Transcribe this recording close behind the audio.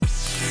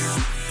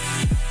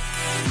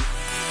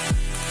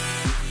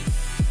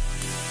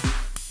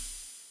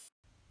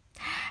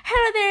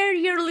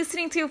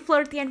listening to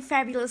Flirty and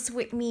Fabulous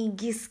with me,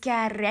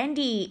 Giska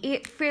Randy.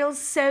 It feels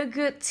so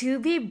good to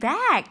be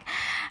back.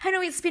 I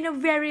know it's been a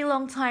very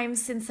long time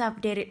since I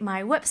updated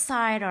my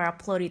website or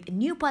uploaded a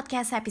new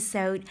podcast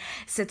episode.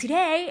 So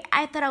today,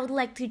 I thought I would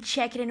like to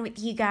check in with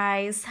you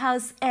guys.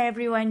 How's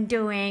everyone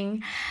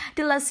doing?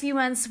 The last few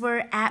months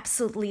were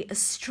absolutely a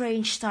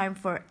strange time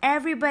for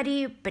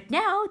everybody, but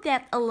now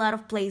that a lot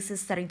of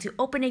places starting to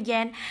open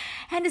again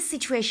and the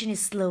situation is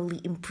slowly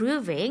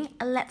improving,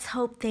 let's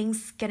hope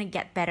things gonna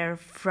get better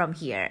from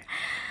here.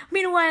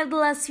 Meanwhile, the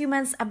last few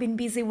months I've been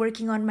busy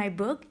working on my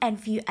book and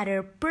few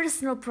other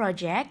personal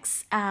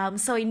projects.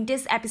 So in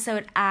this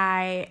episode,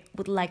 I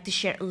would like to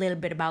share a little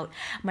bit about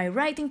my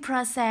writing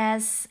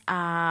process.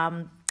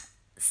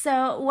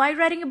 So why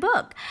writing a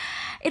book?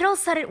 It all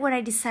started when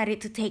I decided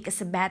to take a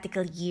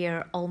sabbatical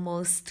year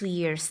almost 2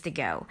 years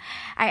ago.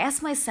 I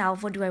asked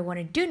myself, what do I want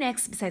to do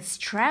next besides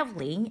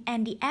traveling?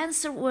 And the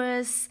answer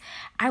was,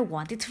 I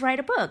wanted to write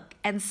a book.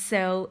 And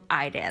so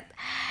I did.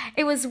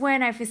 It was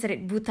when I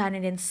visited Bhutan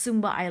and then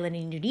Sumba Island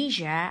in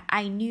Indonesia,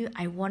 I knew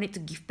I wanted to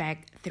give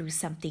back through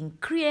something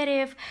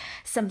creative,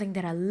 something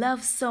that I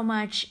love so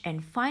much.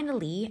 And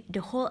finally, the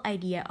whole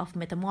idea of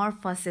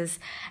Metamorphosis,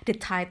 the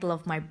title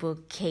of my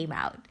book, came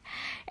out.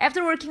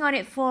 After working on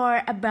it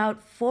for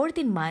about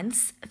 14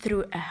 months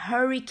through a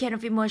hurricane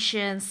of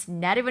emotions,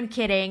 not even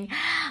kidding,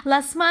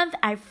 last month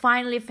I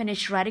finally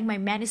finished writing my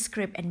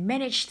manuscript and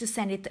managed to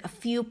send it to a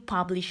few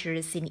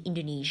publishers in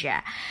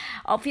Indonesia.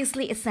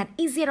 Obviously, it's not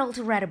easy at all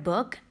to write a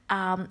book.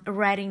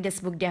 Writing this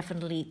book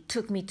definitely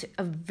took me to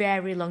a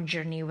very long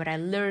journey where I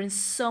learned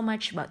so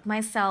much about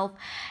myself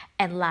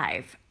and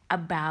life,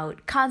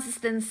 about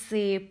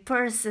consistency,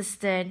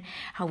 persistent,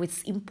 how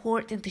it's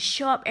important to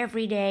show up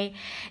every day,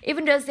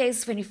 even those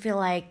days when you feel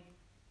like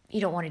you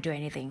don't want to do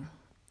anything.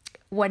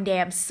 One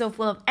day I'm so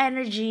full of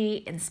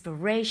energy,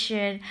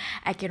 inspiration,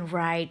 I can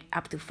write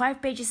up to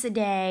 5 pages a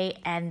day,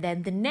 and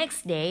then the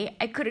next day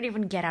I couldn't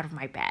even get out of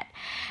my bed.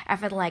 I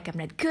felt like I'm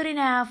not good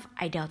enough,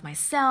 I doubt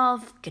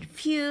myself,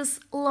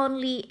 confused,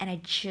 lonely, and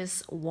I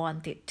just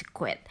wanted to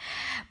quit.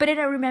 But then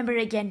I remembered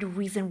again the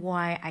reason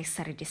why I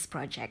started this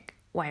project,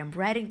 why I'm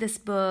writing this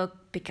book,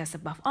 because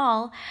above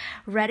all,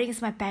 writing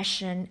is my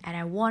passion and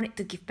I wanted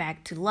to give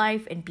back to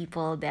life and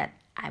people that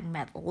I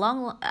met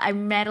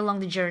along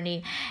the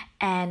journey,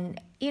 and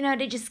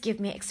they just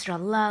give me extra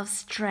love,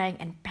 strength,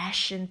 and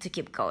passion to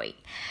keep going.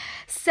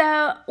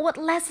 So, what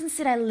lessons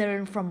did I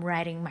learn from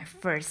writing my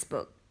first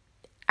book?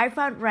 I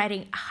found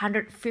writing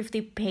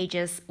 150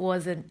 pages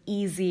wasn't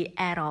easy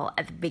at all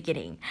at the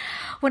beginning.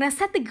 When I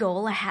set the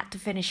goal I had to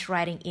finish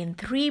writing in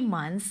 3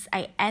 months,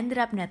 I ended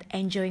up not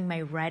enjoying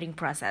my writing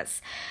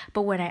process.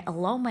 But when I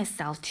allow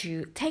myself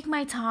to take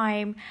my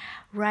time,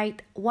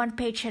 write 1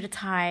 page at a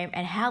time,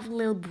 and have a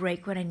little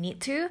break when I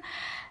need to,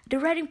 the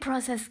writing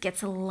process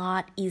gets a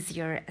lot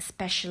easier,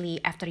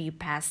 especially after you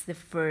pass the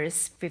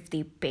first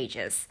 50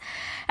 pages.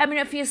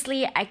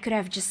 Obviously, I could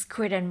have just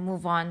quit and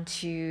move on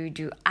to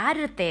do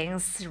other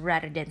things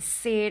rather than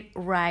sit,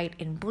 write,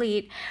 and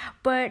bleed.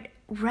 But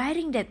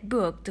writing that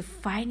book to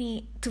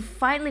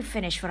finally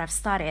finish what I've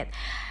started,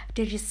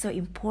 they're just so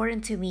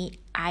important to me,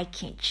 I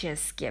can't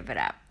just give it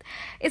up.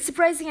 It's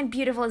surprising and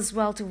beautiful as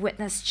well to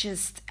witness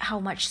just how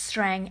much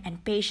strength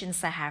and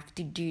patience I have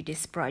to do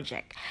this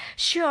project.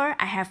 Sure,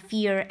 I have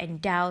fear and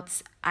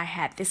doubts. I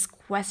had this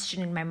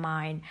question in my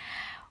mind.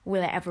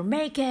 Will I ever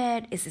make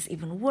it? Is this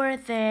even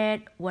worth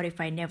it? What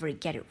if I never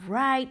get it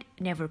right?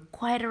 Never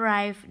quite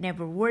arrive?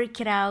 Never work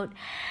it out?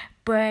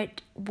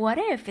 But what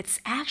if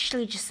it's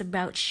actually just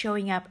about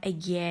showing up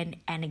again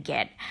and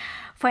again?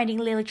 Finding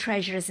little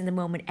treasures in the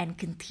moment and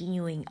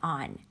continuing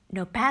on.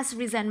 No past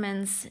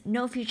resentments,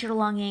 no future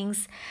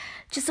longings,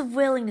 just a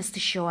willingness to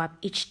show up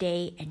each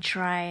day and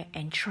try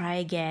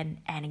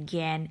again and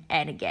again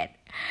and again.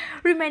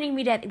 Reminding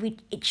me that with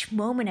each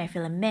moment I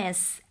feel a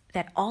miss,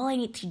 that all I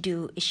need to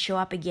do is show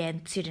up again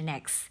to the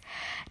next.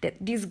 That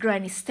this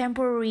grind is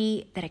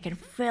temporary, that I can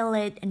feel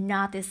it and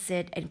notice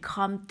it and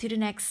come to the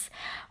next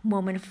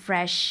moment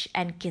fresh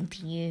and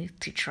continue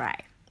to try.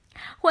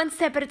 One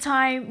step at a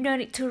time, no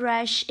need to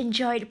rush,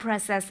 enjoy the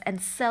process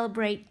and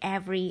celebrate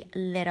every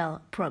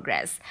little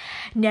progress.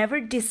 Never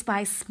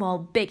despise small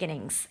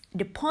beginnings.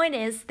 The point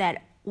is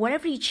that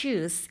whatever you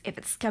choose, if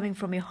it's coming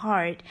from your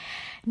heart,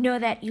 know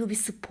that you'll be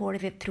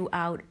supported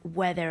throughout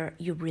whether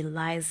you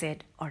realize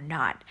it or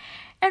not.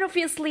 And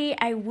obviously,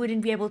 I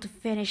wouldn't be able to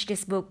finish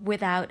this book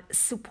without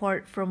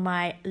support from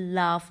my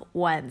loved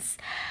ones.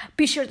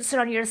 Be sure to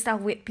surround yourself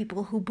with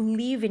people who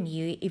believe in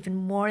you even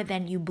more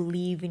than you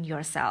believe in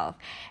yourself.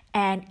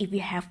 And if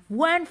you have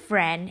one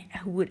friend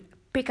who would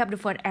pick up the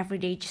phone every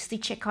day just to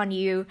check on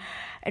you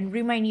and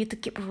remind you to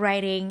keep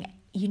writing,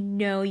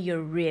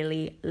 you're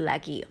really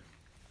lucky.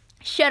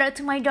 Shout out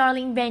to my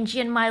darling Benji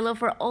and Milo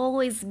for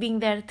always being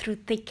there through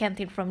thick and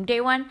thin from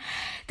day one.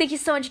 Thank you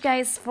so much,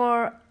 guys,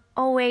 for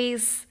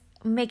always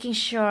making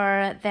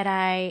sure that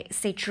I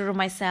stay true to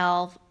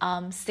myself,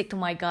 stick to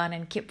my gun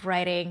and keep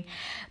writing,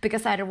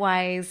 because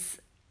otherwise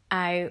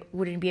I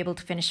wouldn't be able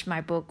to finish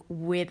my book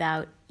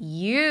without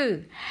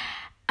you.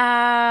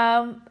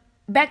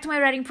 back to my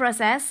writing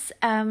process,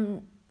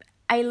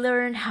 I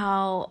learned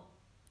how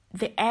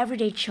the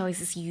everyday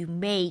choices you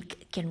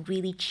make can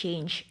really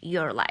change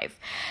your life.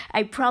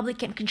 I probably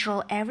can't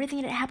control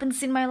everything that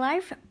happens in my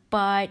life,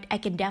 but I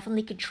can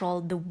definitely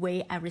control the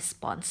way I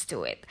respond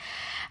to it.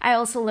 I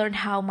also learned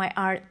how my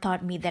art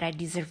taught me that I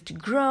deserve to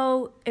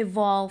grow,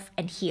 evolve,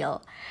 and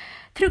heal.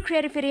 Through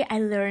creativity, I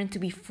learned to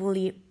be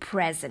fully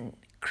present.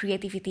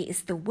 Creativity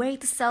is the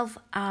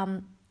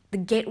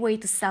gateway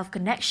to self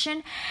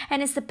connection,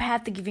 and it's the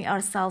path to giving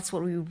ourselves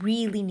what we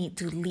really need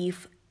to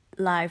live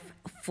life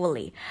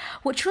fully.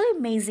 What's really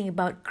amazing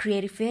about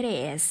creativity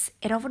is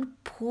it often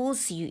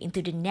pulls you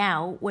into the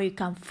now where you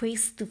come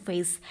face to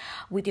face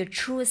with your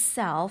truest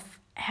self,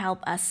 help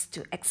us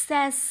to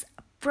access,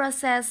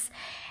 process,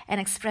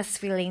 and express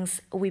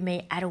feelings we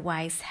may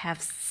otherwise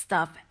have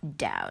stuffed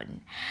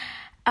down.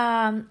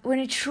 When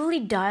you truly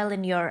dial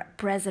in your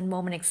present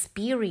moment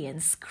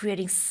experience,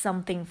 creating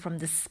something from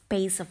the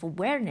space of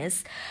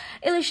awareness,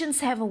 illusions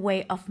have a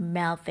way of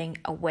melting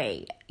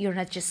away. You're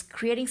not just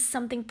creating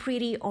something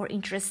pretty or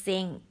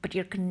interesting, but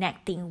you're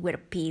connecting with a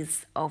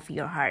piece of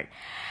your heart.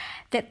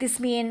 That this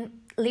means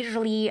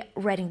literally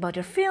writing about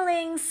your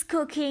feelings,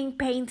 cooking,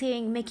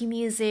 painting, making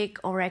music,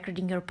 or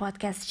recording your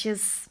podcast,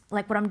 just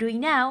like what I'm doing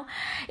now.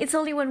 It's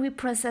only when we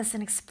process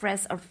and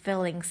express our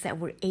feelings that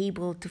we're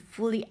able to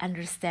fully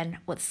understand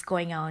what's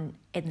going on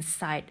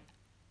inside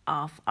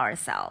of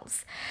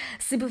ourselves.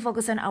 Simply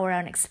focus on our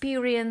own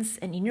experience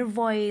and inner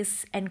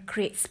voice and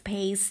create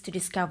space to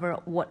discover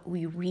what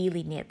we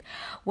really need,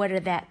 whether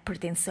that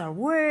pertains to our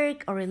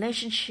work or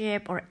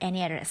relationship or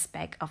any other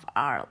aspect of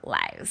our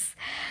lives.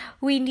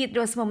 We need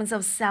those moments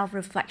of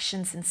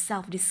self-reflections and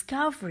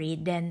self-discovery,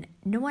 then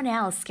no one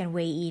else can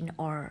weigh in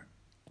or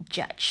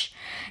judge.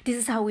 This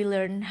is how we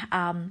learn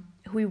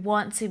who we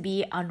want to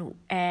be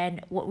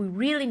and what we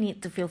really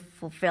need to feel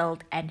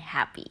fulfilled and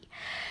happy.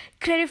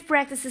 Creative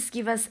practices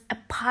give us a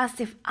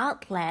positive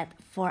outlet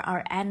for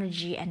our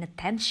energy and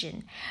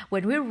attention.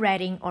 When we're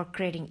writing or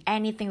creating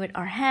anything with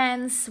our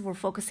hands, we're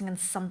focusing on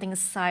something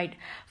aside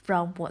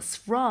from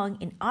what's wrong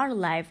in our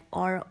life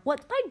or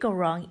what might go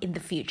wrong in the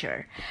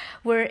future.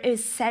 We're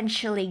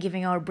essentially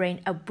giving our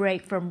brain a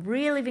break from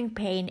reliving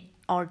pain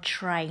or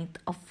trying to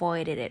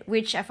avoid it,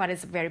 which I find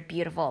is a very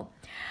beautiful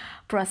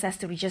process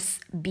to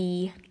just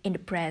be in the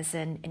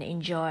present and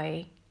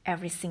enjoy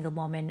every single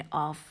moment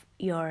of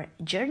your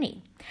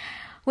journey.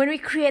 When we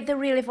create the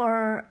relief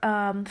for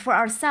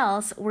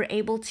ourselves, we're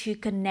able to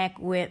connect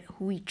with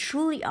who we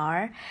truly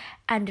are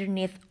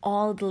underneath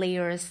all the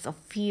layers of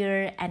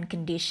fear and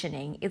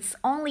conditioning. It's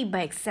only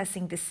by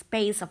accessing this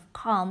space of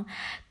calm,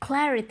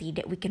 clarity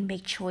that we can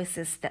make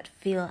choices that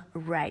feel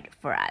right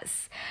for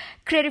us.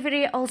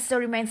 Creativity also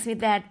reminds me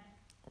that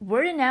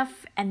we're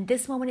enough and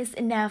this moment is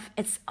enough.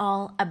 It's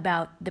all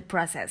about the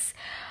process.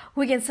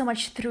 We gain so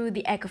much through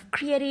the act of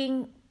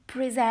creating,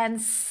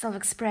 presence,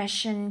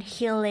 self-expression,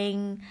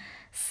 healing,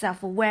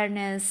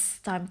 self-awareness,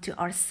 time to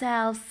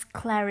ourselves,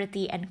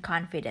 clarity, and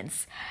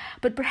confidence.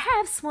 But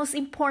perhaps most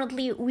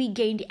importantly, we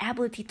gain the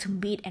ability to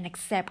meet and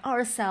accept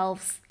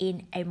ourselves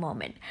in a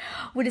moment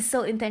with the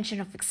sole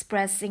intention of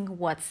expressing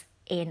what's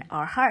in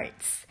our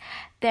hearts.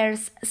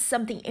 There's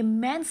something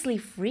immensely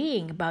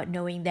freeing about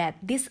knowing that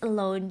this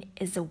alone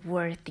is a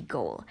worthy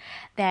goal,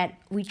 that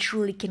we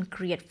truly can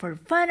create for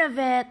the fun of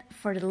it,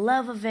 for the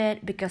love of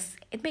it, because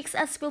it makes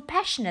us feel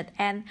passionate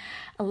and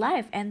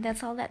alive, and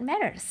that's all that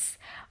matters.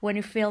 When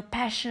we feel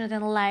passionate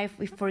and alive,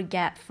 we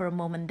forget for a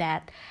moment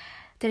that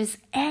there's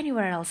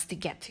anywhere else to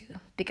get to,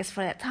 because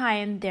for that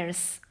time,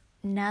 there's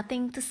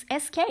nothing to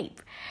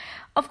escape.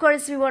 Of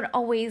course, we won't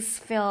always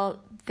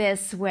feel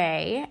this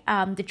way.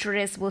 The truth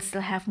is, we'll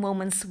still have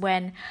moments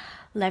when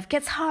life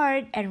gets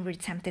hard and we're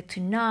tempted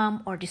to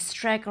numb or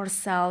distract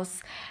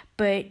ourselves.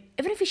 But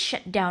even if we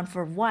shut down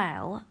for a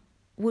while,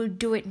 we'll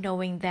do it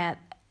knowing that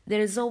there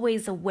is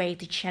always a way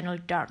to channel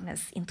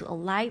darkness into a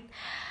light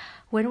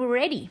when we're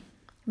ready.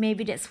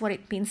 Maybe that's what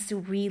it means to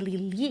really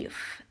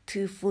live,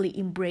 to fully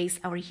embrace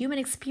our human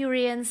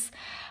experience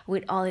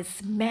with all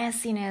its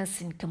messiness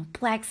and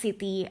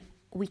complexity.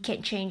 We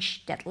can't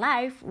change that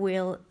life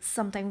will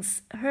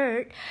sometimes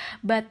hurt,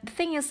 but the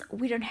thing is,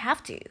 we don't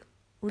have to.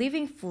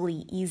 Living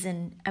fully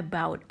isn't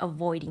about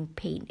avoiding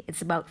pain.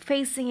 It's about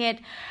facing it,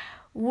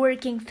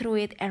 working through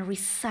it, and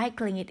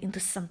recycling it into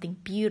something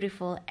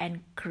beautiful and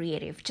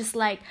creative. Just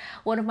like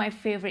one of my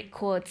favorite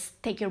quotes,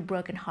 take your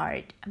broken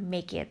heart and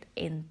make it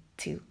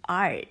into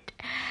art.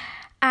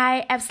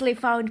 I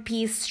absolutely found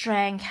peace,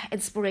 strength,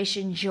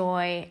 inspiration,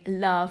 joy,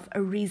 love,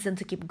 a reason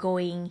to keep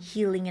going,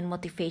 healing, and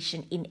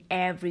motivation in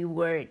every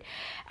word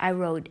I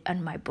wrote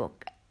on my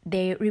book.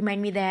 They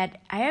remind me that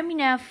I am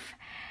enough.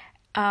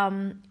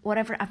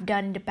 Whatever I've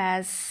done in the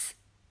past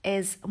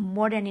is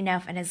more than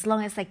enough. And as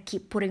long as I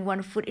keep putting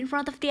one foot in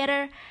front of the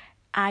other,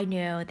 I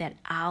know that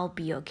I'll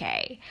be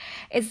okay.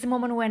 It's the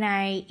moment when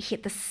I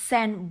hit the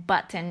send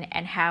button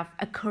and have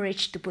a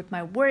courage to put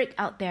my work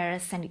out there,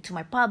 send it to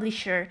my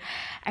publisher.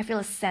 I feel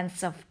a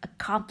sense of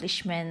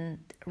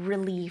accomplishment,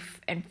 relief,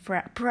 and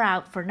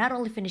proud for not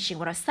only finishing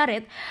what I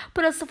started,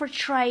 but also for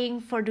trying,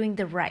 for doing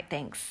the right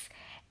things.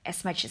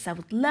 As much as I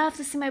would love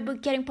to see my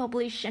book getting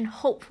published and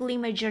hopefully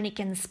my journey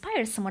can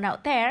inspire someone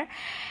out there,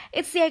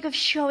 it's the act of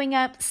showing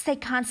up, stay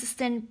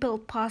consistent,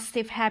 build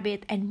positive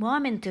habit and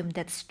momentum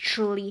that's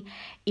truly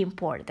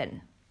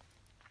important.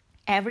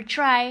 Ever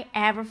try,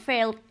 ever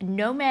failed,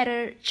 no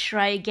matter,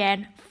 try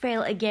again,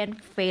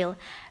 fail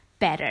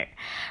better.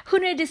 Who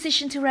knew a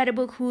decision to write a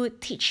book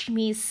would teach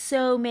me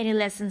so many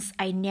lessons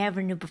I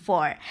never knew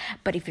before.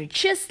 But if you're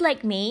just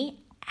like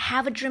me,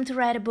 have a dream to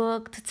write a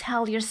book, to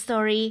tell your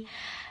story,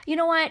 you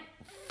know what?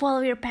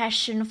 Follow your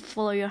passion,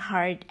 follow your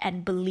heart,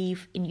 and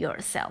believe in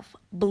yourself.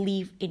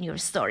 Believe in your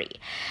story.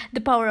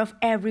 The power of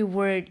every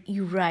word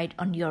you write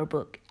on your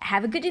book.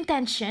 Have a good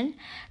intention,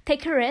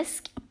 take a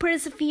risk,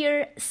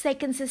 persevere, stay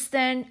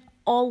consistent,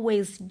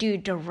 always do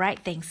the right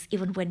things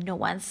even when no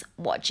one's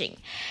watching.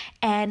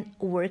 And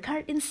work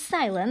hard in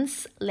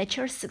silence. Let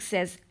your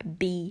success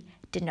be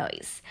the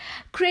noise.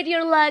 Create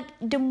your luck.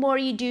 The more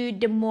you do,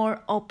 the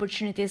more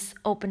opportunities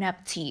open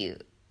up to you.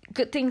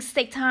 Good things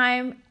take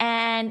time,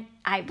 and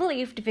I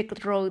believe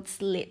difficult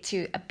roads lead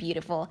to a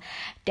beautiful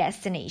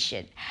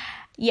destination.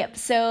 Yep,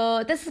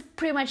 so this is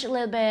pretty much a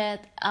little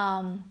bit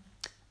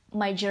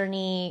my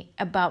journey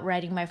about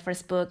writing my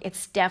first book.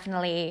 It's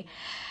definitely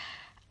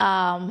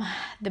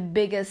the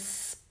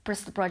biggest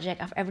personal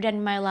project I've ever done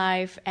in my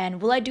life.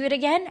 And will I do it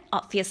again?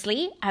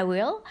 Obviously, I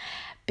will,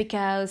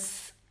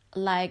 because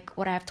like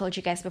what I've told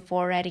you guys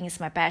before, writing is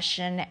my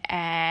passion,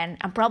 and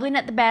I'm probably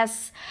not the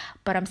best,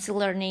 but I'm still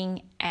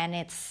learning, and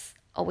it's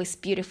always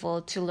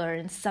beautiful to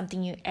learn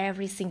something new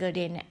every single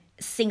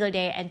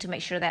day, and to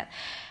make sure that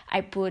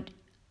I put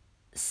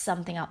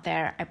something out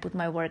there, I put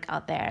my work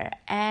out there.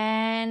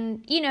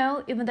 And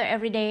even though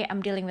every day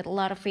I'm dealing with a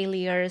lot of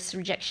failures,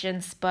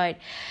 rejections, but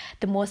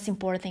the most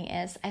important thing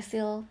is I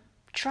still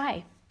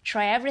try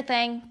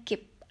everything,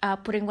 keep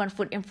putting one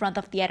foot in front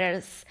of the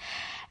others.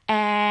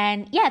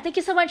 And yeah, thank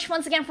you so much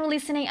once again for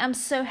listening. I'm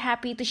so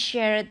happy to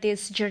share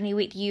this journey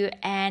with you,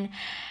 and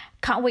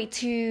can't wait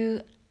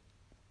to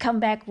come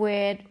back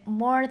with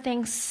more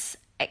things,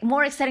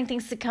 more exciting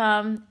things to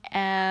come.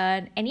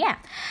 And yeah,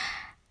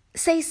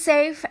 stay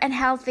safe and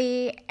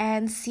healthy,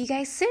 and see you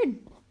guys soon.